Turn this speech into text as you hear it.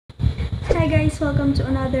Hi guys! Welcome to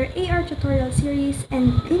another AR tutorial series,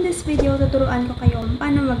 and in this video, tuturuan ko kayo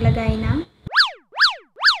paano maglagay ng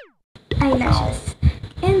eyelashes.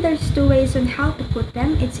 And there's two ways on how to put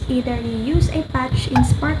them. It's either you use a patch in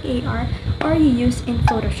Spark AR or you use in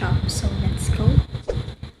Photoshop. So let's go!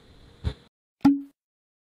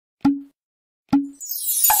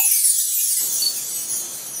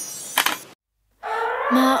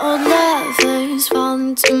 My old lovers fall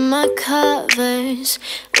into my covers,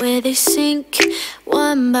 where they sink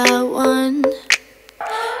one by one.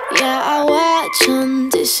 Yeah, I watch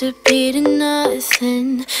them disappear to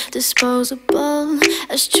nothing, disposable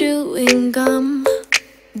as chewing gum.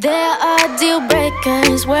 There are deal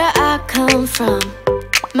breakers where I come from.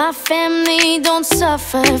 My family don't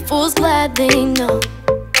suffer, fools glad they know.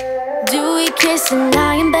 Do we kiss and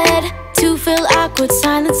lie in bed to fill awkward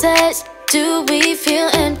silences? Do we feel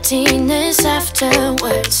emptiness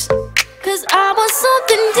afterwards? 'Cause I want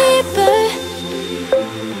something deeper.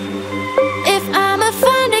 If I'ma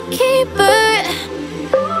find a keeper,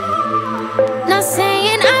 not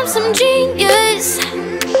saying I'm some genius,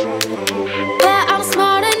 but I'm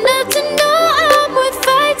smart enough to know I'm worth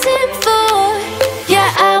fighting for. Yeah,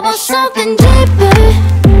 I want something deeper.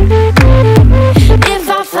 If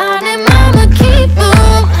I find him, I'ma keep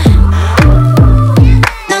him.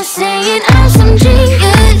 Not saying I'm some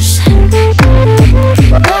genius,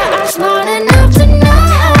 but I'm smart enough to know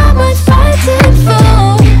I'm worth fighting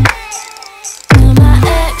for. Well, my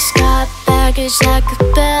ex got baggage like a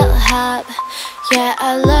bellhop. Yeah,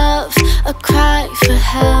 I love a cry for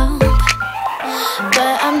help,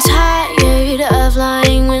 but I'm tired of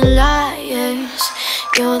lying with liars.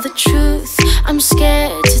 You're the truth, I'm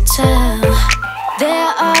scared to tell.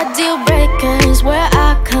 There are deal breakers where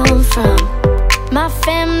I come from. My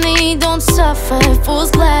family don't suffer,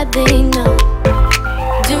 fools glad they know.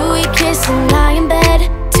 Do we kiss and lie in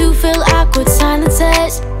bed to fill awkward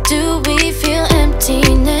silences? Do we feel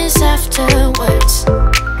emptiness afterwards?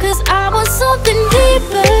 'Cause I want something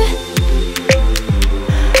deeper.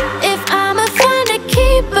 If I'ma find a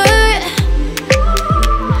keeper,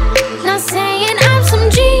 not saying I'm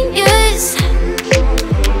some genius,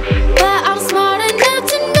 but I'm smart enough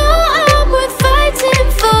to know I'm worth fighting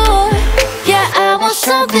for. Yeah, I want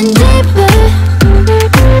something deeper.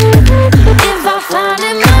 If I find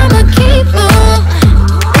him, I'ma keep him.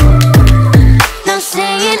 Not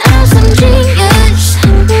saying I'm some genius,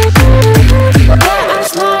 but I'm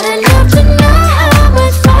smart enough to know I'm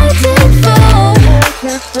worth fighting for.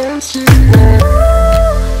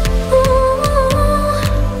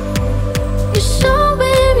 You're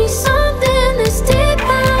showing me something that's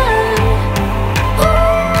deeper.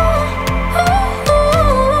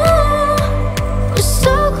 We're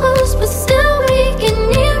so close, but still we get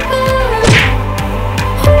nearer.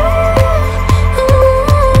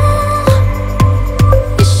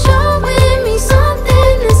 You're showing me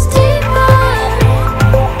something that's deeper.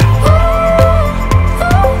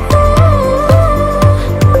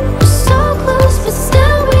 We're so close, but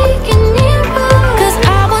still we get nearer. 'Cause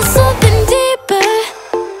I want something deeper.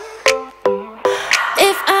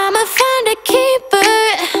 If I'ma find a keeper,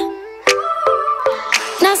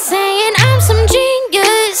 not saying I'm some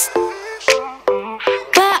genius,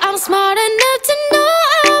 but I'm smart enough to know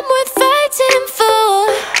I'm worth fighting for.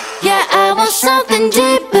 Yeah, I want something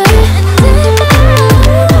deeper.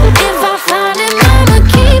 If I find him, I'ma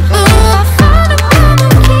keep him.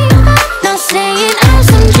 Not saying I'm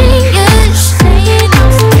some genius,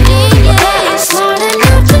 but I'm smart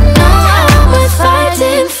enough to know I'm worth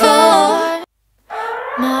fighting for.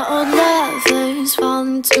 My old lovers fall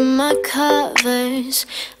into my covers,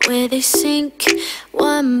 where they sink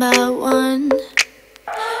one by one.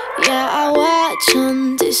 Yeah, I watch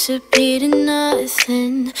them disappear to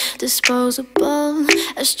nothing, disposable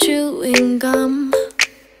as chewing gum.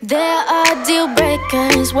 There are deal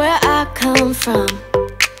breakers where I come from.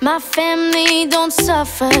 My family don't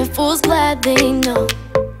suffer, fools glad they know.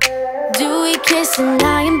 Do we kiss and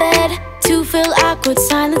lie in bed to fill awkward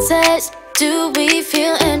silences? Do we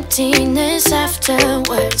feel emptiness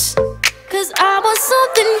afterwards? 'Cause I want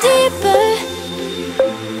something deeper.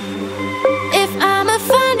 If I'ma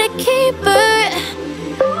find a keeper,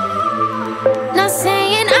 not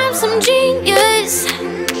saying I'm some genius,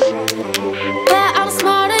 but I'm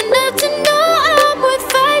smart enough to know I'm worth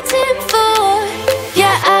fighting for.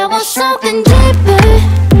 Yeah, I want something deeper.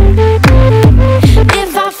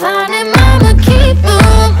 If I find him, I'ma keep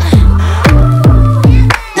him.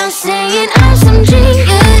 Not saying I'm some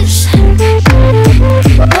genius,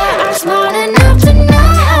 but I'm smart enough to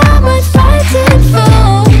know I'm worth fighting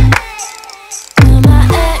for. Well, my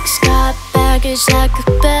ex got baggage like a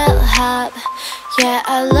bellhop. Yeah,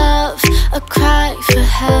 I love a cry for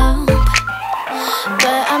help.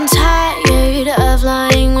 But I'm tired of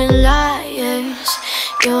lying with liars.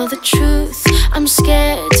 You're the truth, I'm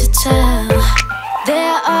scared to tell.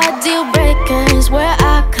 There are deal breakers where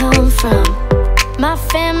I come from. My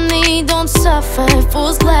family don't suffer,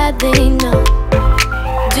 fools glad they know.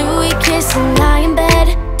 Do we kiss and lie in bed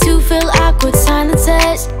to fill awkward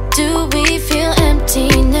silences? Do we feel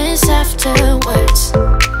emptiness afterwards?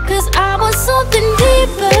 Cause I want something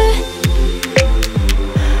deeper.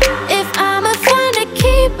 If I'ma find a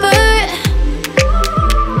keeper.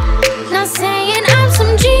 Not saying I'm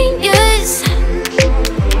some genius,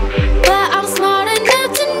 but I'm smart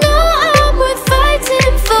enough to know I'm worth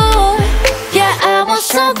fighting for. Yeah, I want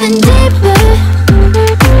something deeper.